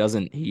righties.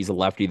 He's a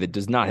lefty that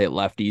does not hit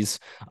lefties.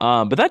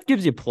 But that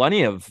gives you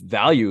plenty of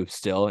value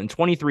still in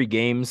 23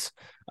 games.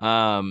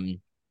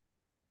 Um,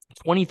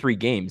 23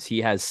 games,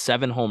 he has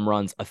 7 home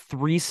runs, a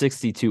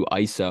 362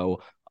 ISO,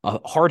 a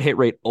hard hit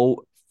rate,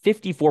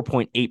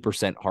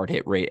 54.8% hard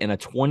hit rate, and a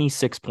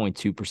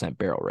 26.2%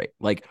 barrel rate.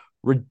 Like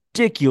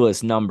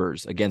ridiculous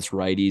numbers against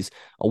righties,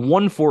 a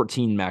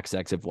 114 max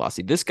exit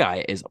velocity. This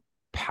guy is a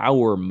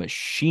power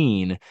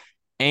machine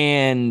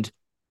and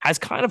has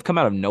kind of come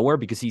out of nowhere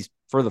because he's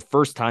for the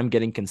first time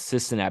getting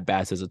consistent at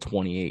bats as a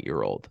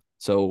 28-year-old.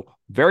 So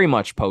very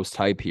much post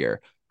hype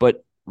here,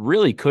 but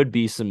really could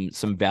be some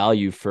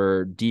value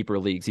for deeper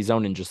leagues. He's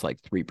owned in just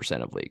like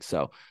 3% of leagues.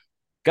 So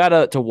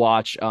gotta to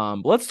watch.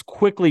 Let's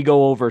quickly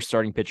go over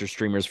starting pitcher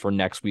streamers for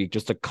next week.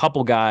 Just a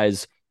couple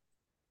guys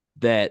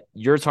that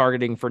you're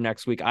targeting for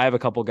next week. I have a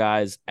couple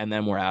guys, and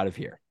then we're out of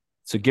here.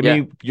 So give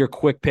Yeah. me your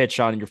quick pitch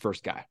on your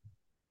first guy.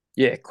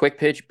 Yeah. Quick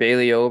pitch,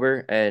 Bailey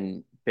Ober.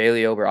 And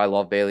Bailey Ober, I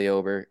love Bailey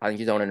Ober. I think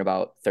he's owning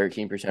about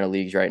 13% of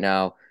leagues right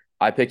now.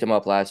 I picked him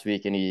up last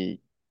week and he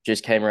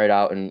just came right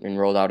out and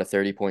rolled out a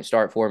 30-point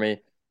start for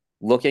me.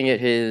 Looking at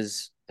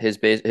his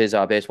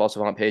baseball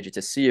savant page, it's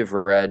a sea of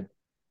red.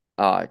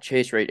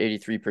 Chase rate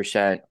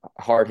 83%,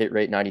 hard hit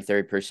rate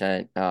 93rd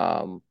percent,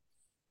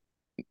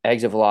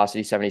 exit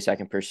velocity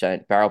 72nd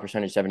percent, barrel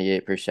percentage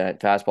 78%,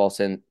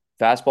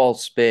 fastball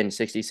spin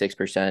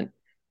 66%.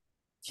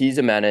 He's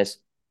a menace.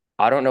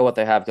 I don't know what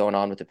they have going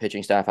on with the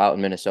pitching staff out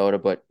in Minnesota,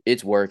 but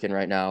it's working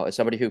right now. As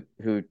somebody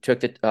who took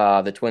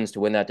the Twins to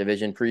win that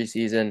division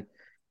preseason,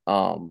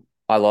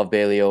 I love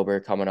Bailey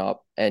Ober coming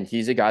up, and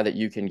he's a guy that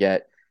you can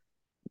get.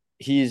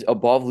 He's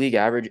above league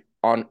average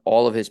on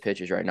all of his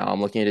pitches right now.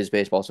 I'm looking at his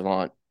baseball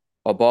savant,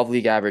 above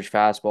league average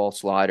fastball,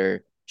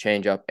 slider,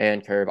 changeup,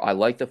 and curve. I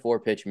like the four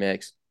pitch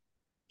mix.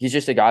 He's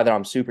just a guy that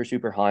I'm super,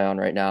 super high on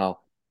right now.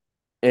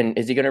 And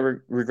is he going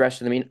to regress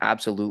to the mean?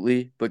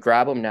 Absolutely. But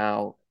grab him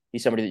now.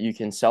 He's somebody that you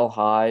can sell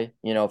high.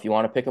 If you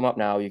want to pick him up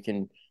now, you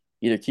can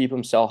either keep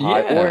him, sell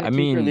high, or Yeah, in a I deeper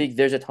mean, league,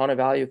 there's a ton of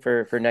value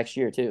for next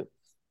year too.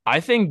 I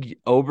think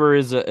Ober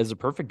is a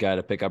perfect guy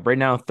to pick up. Right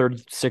now,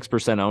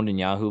 36% owned in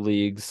Yahoo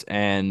leagues,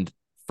 and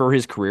for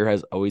his career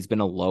has always been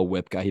a low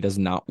whip guy. He does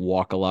not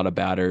walk a lot of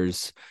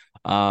batters.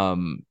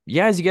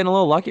 Yeah, is he getting a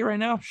little lucky right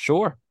now?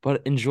 Sure,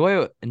 but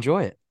enjoy it.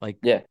 Enjoy it. Like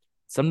Yeah.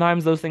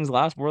 sometimes those things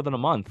last more than a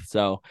month.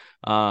 So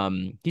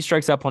he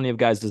strikes out plenty of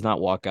guys, does not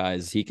walk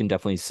guys. He can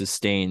definitely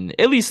sustain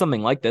at least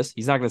something like this.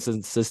 He's not going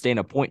to sustain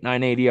a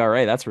 .98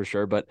 ERA, that's for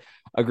sure. But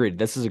agreed,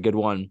 this is a good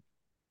one.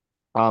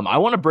 I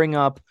want to bring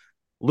up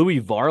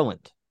Louis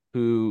Varland,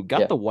 who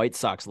got Yeah. the White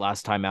Sox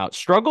last time out,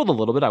 struggled a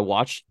little bit. I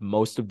watched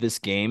most of this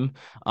game.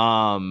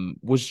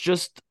 Was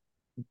just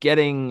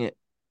getting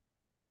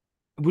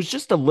was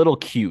just a little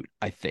cute,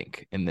 I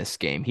think, in this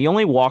game. He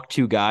only walked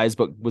two guys,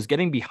 but was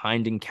getting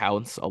behind in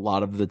counts a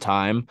lot of the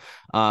time.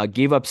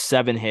 Gave up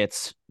 7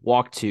 hits,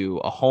 walked two,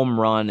 a home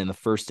run in the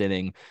first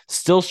inning,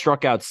 still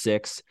struck out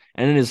six.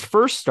 And in his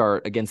first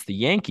start against the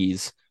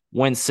Yankees,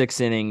 went 6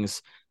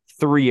 innings,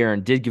 3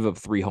 earned, did give up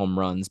 3 home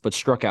runs, but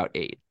struck out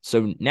 8.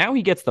 So now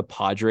he gets the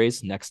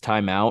Padres next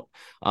time out.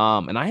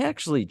 And I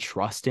actually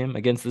trust him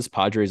against this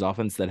Padres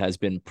offense that has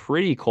been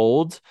pretty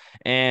cold.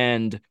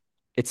 And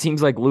it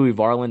seems like Louis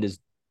Varland is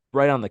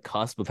right on the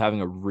cusp of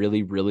having a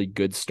really, really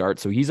good start.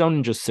 So he's owned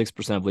in just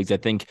 6% of leagues. I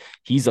think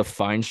he's a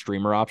fine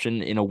streamer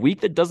option in a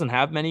week that doesn't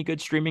have many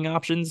good streaming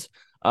options.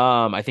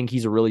 I think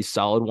he's a really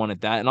solid one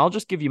at that. And I'll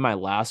just give you my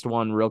last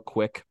one real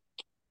quick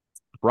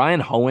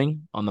Brian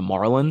Hoeing on the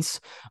Marlins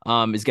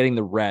is getting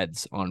the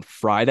Reds on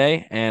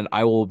Friday, and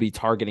I will be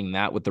targeting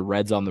that with the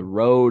Reds on the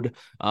road.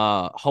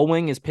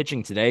 Hoeing is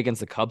pitching today against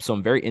the Cubs, so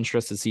I'm very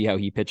interested to see how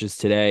he pitches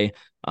today.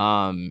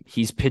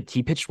 He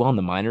pitched well in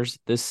the minors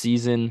this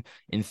season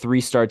in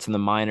 3 starts in the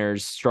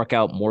minors, struck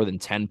out more than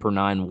 10 per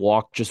nine,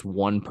 walked just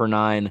 1 per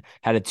 9,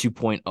 had a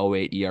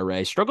 2.08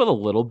 ERA, struggled a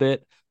little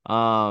bit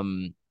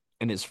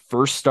in his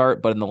first start,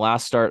 but in the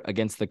last start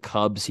against the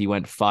Cubs, he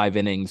went 5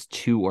 innings,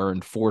 2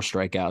 earned, 4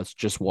 strikeouts,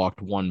 just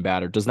walked one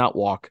batter. Does not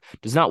walk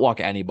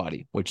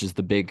anybody, which is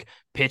the big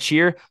pitch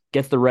here.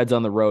 Gets the Reds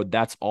on the road.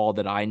 That's all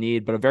that I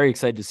need. But I'm very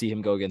excited to see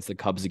him go against the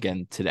Cubs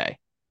again today.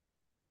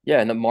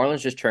 Yeah, and the Marlins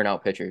just churn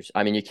out pitchers.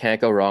 I mean, you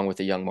can't go wrong with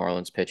a young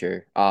Marlins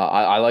pitcher.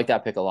 I like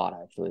that pick a lot,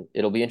 actually.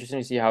 It'll be interesting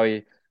to see how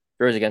he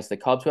throws against the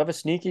Cubs, who have a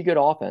sneaky good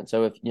offense.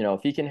 So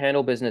if he can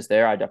handle business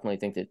there, I definitely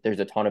think that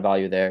there's a ton of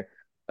value there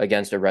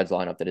against a Reds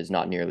lineup that is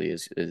not nearly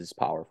as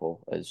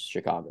powerful as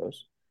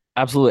Chicago's.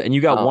 Absolutely. And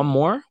you got one Um,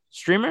 more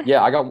streamer?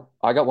 yeah, I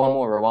got one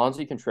more.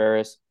 Rowanzi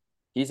Contreras.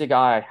 He's a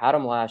guy I had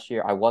him last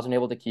year. I wasn't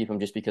able to keep him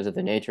just because of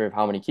the nature of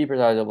how many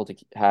keepers I was able to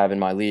have in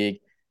my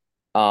league.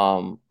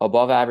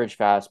 Above average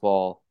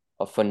fastball,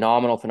 a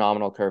phenomenal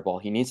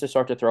curveball. He needs to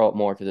start to throw it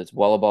more because it's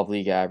well above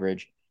league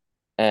average.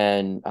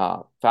 And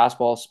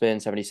fastball spin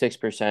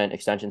 76%,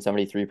 extension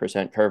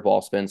 73%,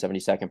 curveball spin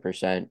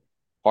 72%,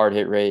 hard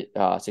hit rate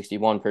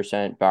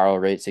 61%, barrel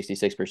rate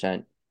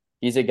 66%.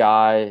 He's a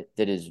guy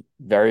that is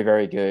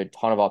very good,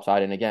 ton of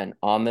upside. And again,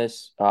 on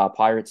this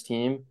Pirates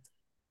team,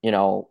 you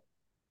know,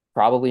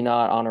 probably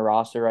not on a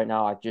roster right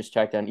now. I just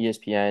checked on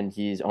ESPN.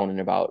 He's owning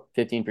about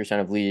 15%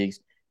 of leagues,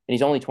 and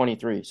he's only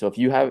 23. So if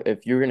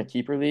you're in a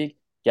keeper league,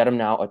 get him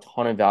now, a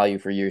ton of value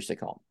for years to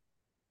come.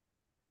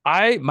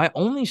 My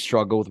only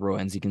struggle with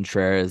Roenzi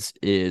Contreras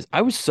is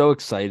I was so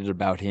excited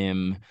about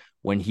him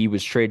when he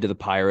was traded to the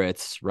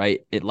Pirates,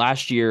 right? It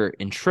last year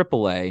in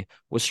AAA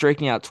was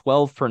striking out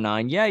 12 per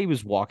nine. Yeah, he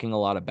was walking a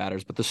lot of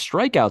batters, but the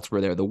strikeouts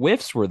were there, the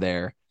whiffs were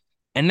there.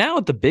 And now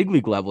at the big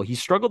league level, he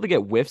struggled to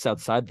get whiffs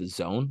outside the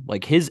zone.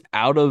 Like his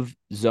out of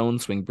zone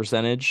swing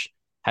percentage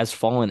has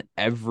fallen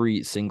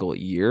every single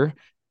year.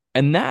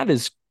 And that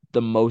is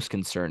the most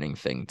concerning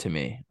thing to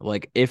me.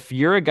 Like if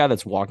you're a guy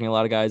that's walking a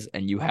lot of guys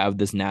and you have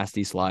this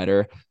nasty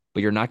slider,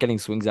 but you're not getting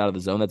swings out of the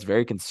zone, that's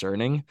very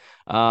concerning.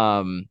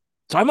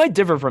 So I might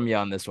differ from you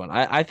on this one.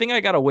 I think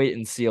I gotta wait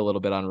and see a little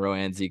bit on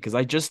Roanzi because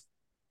I just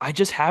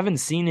haven't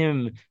seen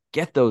him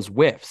get those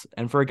whiffs.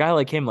 And for a guy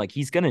like him, like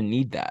he's gonna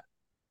need that.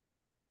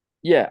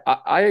 Yeah,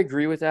 I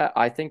agree with that.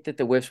 I think that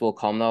the whiffs will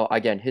come though.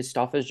 Again, his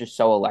stuff is just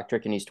so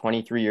electric and he's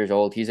 23 years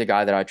old. He's a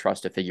guy that I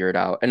trust to figure it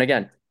out. And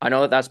again, I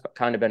know that that's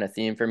kind of been a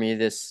theme for me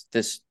this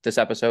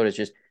episode is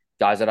just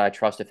guys that I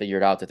trust to figure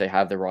it out, that they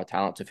have the raw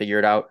talent to figure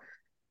it out.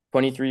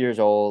 23 years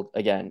old.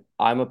 Again,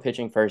 I'm a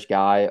pitching first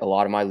guy. A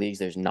lot of my leagues,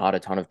 there's not a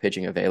ton of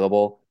pitching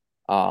available.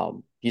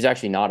 He's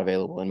actually not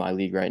available in my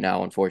league right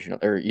now,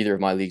 unfortunately, or either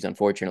of my leagues,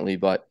 unfortunately,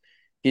 but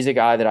he's a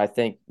guy that I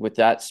think with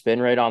that spin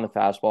rate on the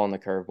fastball and the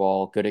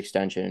curveball, good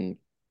extension,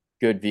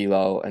 good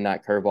velo, and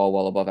that curveball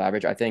well above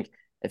average. I think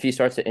if he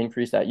starts to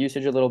increase that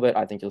usage a little bit,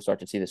 I think you'll start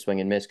to see the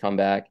swing and miss come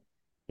back.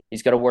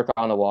 He's got to work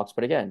on the walks.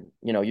 But again,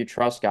 you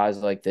trust guys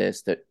like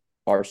this that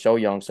are so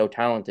young, so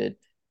talented,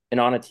 and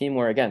on a team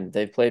where, again,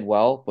 they've played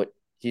well, but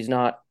he's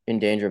not in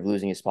danger of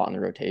losing his spot in the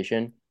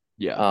rotation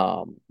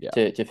Yeah. Yeah.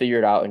 to figure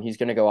it out. And he's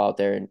going to go out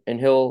there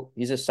and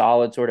he's a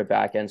solid sort of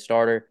back end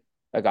starter,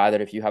 a guy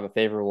that if you have a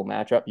favorable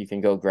matchup, you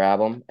can go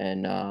grab him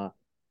and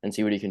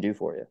see what he can do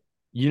for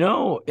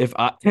you. If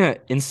I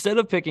instead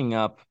of picking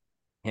up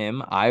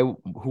him,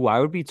 who I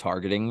would be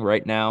targeting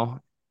right now,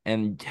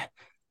 and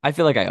I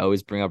feel like I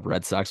always bring up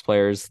Red Sox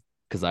players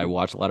because I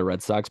watch a lot of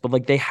Red Sox, but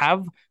like they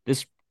have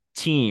this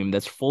team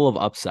that's full of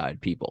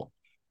upside people.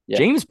 Yeah.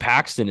 James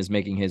Paxton is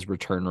making his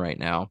return right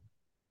now,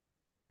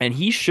 and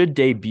he should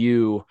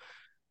debut,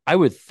 I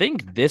would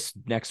think, this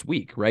next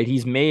week, right?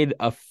 He's made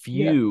a Yeah.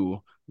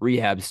 few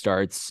rehab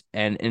starts,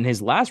 and in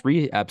his last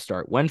rehab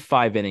start, went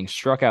 5 innings,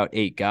 struck out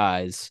 8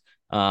 guys.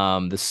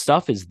 The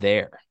stuff is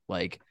there.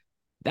 Like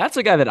that's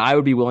a guy that I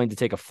would be willing to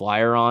take a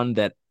flyer on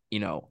that,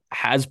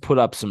 has put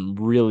up some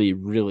really,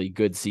 really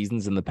good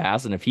seasons in the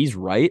past. And if he's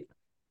right,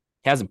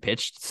 he hasn't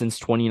pitched since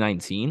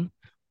 2019.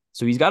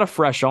 So he's got a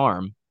fresh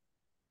arm.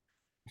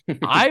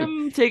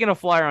 I'm taking a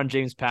flyer on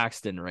James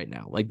Paxton right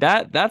now. Like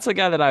that's a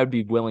guy that I would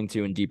be willing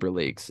to in deeper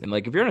leagues. And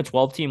like if you're in a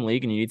 12-team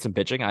league and you need some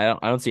pitching, I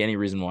don't see any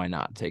reason why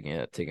not taking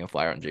a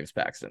flyer on James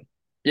Paxton.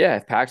 Yeah,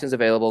 if Paxton's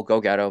available, go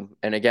get him.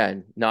 And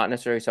again, not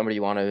necessarily somebody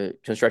you want to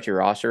construct your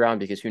roster around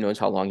because who knows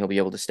how long he'll be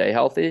able to stay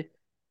healthy.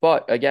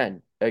 But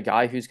again, a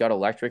guy who's got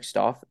electric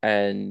stuff.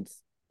 And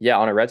yeah,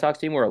 on a Red Sox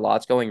team where a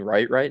lot's going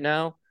right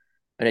now,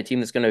 and a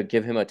team that's going to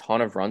give him a ton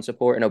of run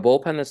support and a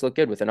bullpen that's looked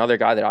good with another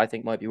guy that I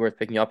think might be worth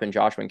picking up in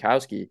Josh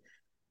Winkowski.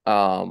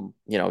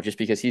 Just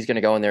because he's going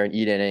to go in there and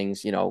eat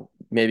innings,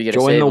 maybe get a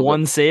Join save. the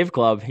one save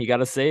club. He got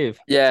a save.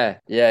 Yeah.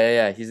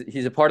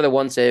 He's a part of the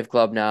one save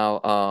club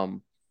now.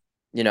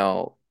 You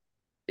know,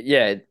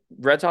 yeah,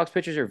 Red Sox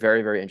pitchers are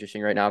very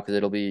interesting right now because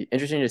it'll be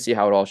interesting to see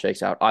how it all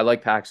shakes out. I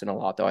like Paxton a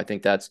lot, though. I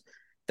think that's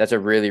that's a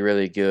really,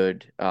 really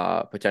good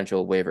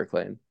potential waiver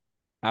claim.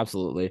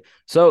 Absolutely.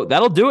 So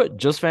that'll do it.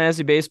 Just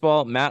fantasy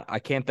baseball. Matt, I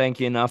can't thank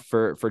you enough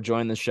for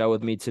joining the show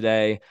with me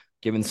today,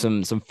 giving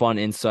some fun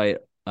insight.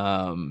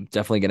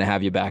 Definitely gonna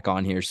have you back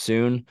on here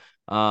soon.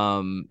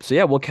 So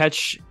yeah, we'll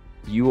catch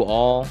you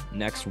all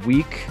next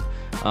week.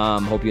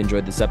 Hope you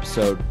enjoyed this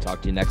episode.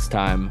 Talk to you next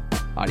time.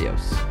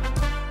 Adios.